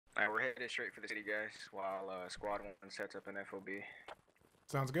Alright, we're headed straight for the city, guys, while Squad 1 sets up an FOB.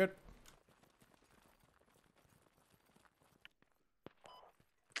 Sounds good.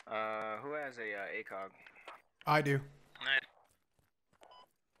 Who has a ACOG? I do.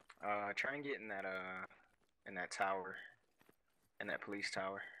 Try and get in that tower, in that police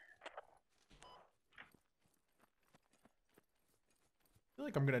tower. I feel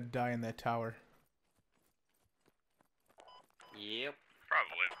like I'm gonna die in that tower. Yep.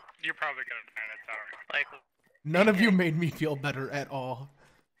 Probably. You're probably gonna die in that tower. Likely. None of you made me feel better at all.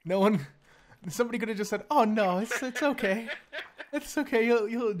 No one. Somebody could have just said, "Oh no, it's okay. It's okay.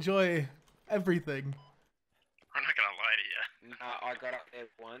 You'll enjoy everything." I'm not gonna lie to you. Nah, I got up there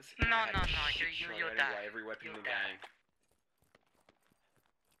once. No, and I had no, a no, shit you shot die. anyway, every weapon in the game.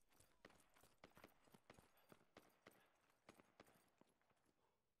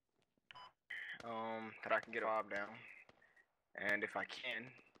 That I can get a mob down, and if I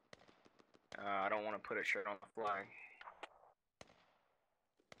can, I don't want to put a shirt on the flag.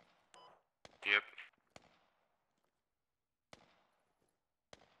 Yep.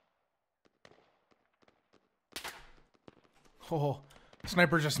 Oh,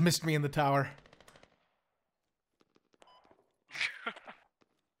 sniper just missed me in the tower.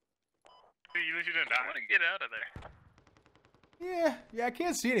 You didn't die. I want to get out of there. Yeah, I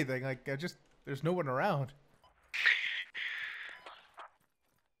can't see anything. Like, there's no one around.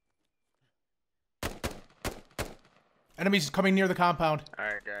 Enemies coming near the compound.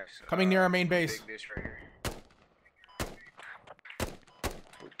 Alright, guys. Coming near our main base. Big dish right here.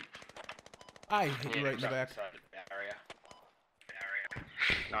 I hit you right in the back. Barrier.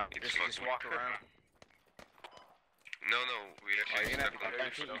 No, just walk around. No, we actually you're gonna have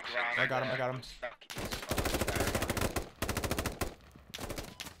to go I got him.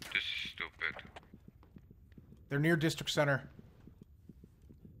 This is stupid. They're near district center.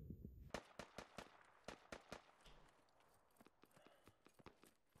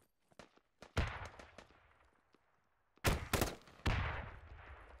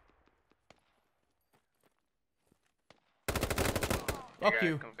 Fuck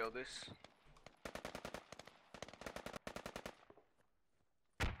you. Come build this.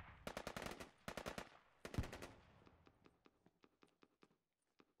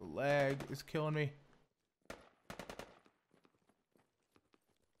 The lag is killing me.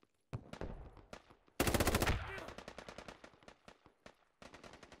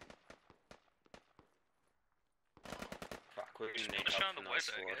 Fuck, we're Just gonna need push help on the from white that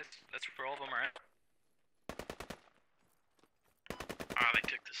side, squad. guys. That's where all of them are at. Ah, they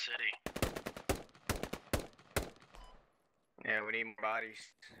took the city. Yeah, we need more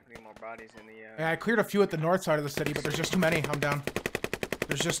bodies. We need more bodies in the. Yeah, I cleared a few at the north side of the city, but there's just too many. I'm down.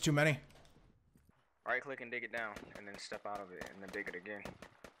 There's just too many. Right click and dig it down, and then step out of it, and then dig it again.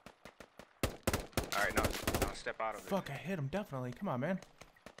 Alright, no, step out of it. Fuck, I hit him definitely. Come on, man.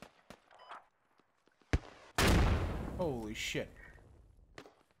 Holy shit.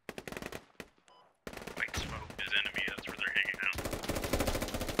 White smoke is enemy, that's where they're hanging out.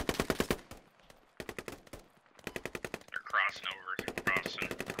 They're crossing over.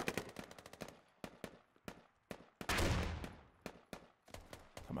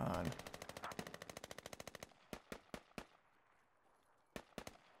 Come on.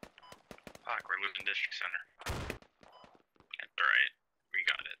 Fuck, we're losing district center. That's alright. We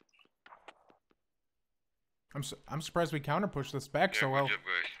got it. I'm surprised we counter pushed this back so well. Good job,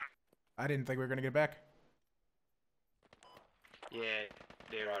 guys. I didn't think we were gonna get back. Yeah,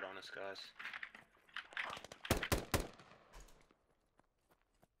 they're right on us, guys.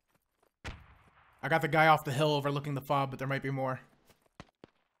 I got the guy off the hill overlooking the fob, but there might be more.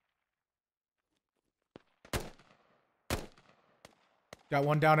 Got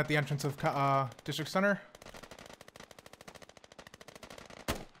one down at the entrance of district center.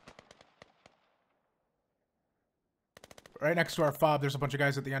 Right next to our fob, there's a bunch of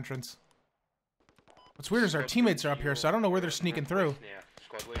guys at the entrance. What's weird is our teammates are up here, so I don't know where they're sneaking through. Now.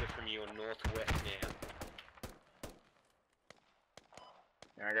 Squad leader from you on northwest now.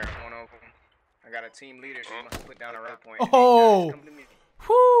 Yeah, I got one of them. I got a team leader, so you must put down a red point. Oh! Hey, guys, come to me.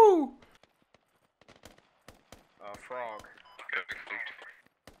 Whoo! Frog.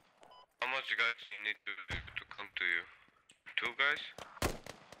 How much guys you need to come to you? 2 guys?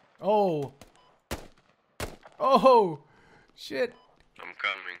 Oh! Oh! Shit! I'm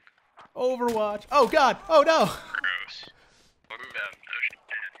coming. Overwatch! Oh god! Oh no! Gross. Fuck them.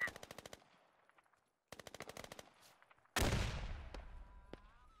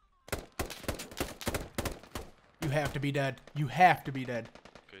 You have to be dead. You have to be dead.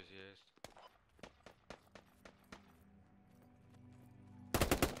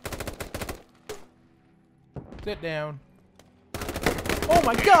 Sit down. Oh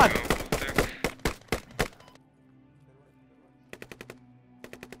my god!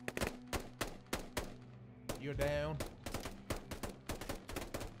 You're down.